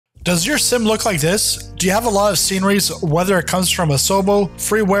Does your sim look like this? Do you have a lot of sceneries, whether it comes from Asobo,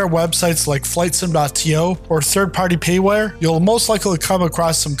 freeware websites like flightsim.to, or third-party payware? You'll most likely come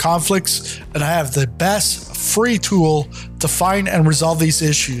across some conflicts, and I have the best free tool to find and resolve these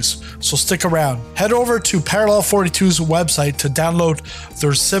issues, so stick around. Head over to Parallel 42's website to download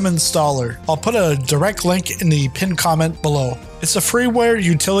their Simstaller. I'll put a direct link in the pinned comment below. It's a freeware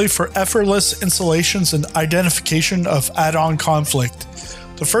utility for effortless installations and identification of add-on conflict.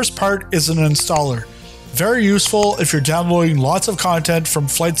 The first part is an installer. Very useful if you're downloading lots of content from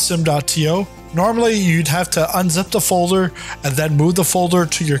flightsim.to. Normally you'd have to unzip the folder and then move the folder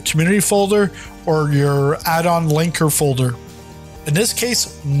to your community folder or your add-on linker folder. In this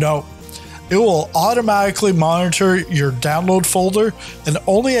case, no. It will automatically monitor your download folder and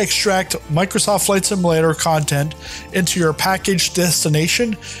only extract Microsoft Flight Simulator content into your package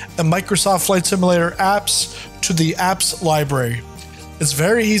destination and Microsoft Flight Simulator apps to the apps library. It's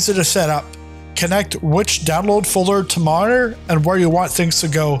very easy to set up. Connect which download folder to monitor and where you want things to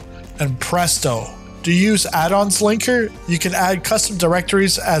go, and presto. Do you use add-ons linker? You can add custom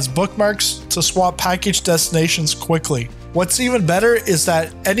directories as bookmarks to swap package destinations quickly. What's even better is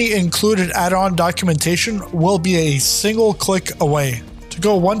that any included add-on documentation will be a single click away. To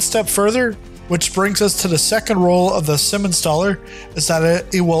go one step further, which brings us to the second role of the Simstaller, is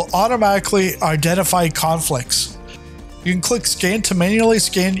that it will automatically identify conflicts. You can click Scan to manually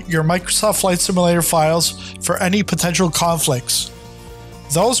scan your Microsoft Flight Simulator files for any potential conflicts.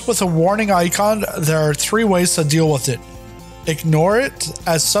 Those with a warning icon, there are 3 ways to deal with it. Ignore it,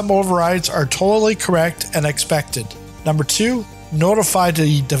 as some overrides are totally correct and expected. Number 2, notify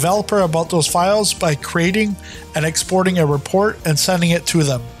the developer about those files by creating and exporting a report and sending it to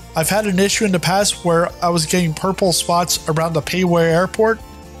them. I've had an issue in the past where I was getting purple spots around the payware airport.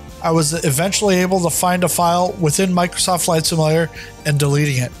 I was eventually able to find a file within Microsoft Flight Simulator and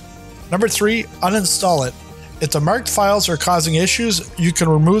deleting it. Number 3, uninstall it. If the marked files are causing issues, you can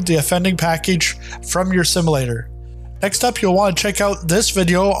remove the offending package from your simulator. Next up, you'll want to check out this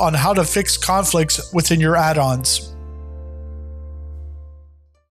video on how to fix conflicts within your add-ons.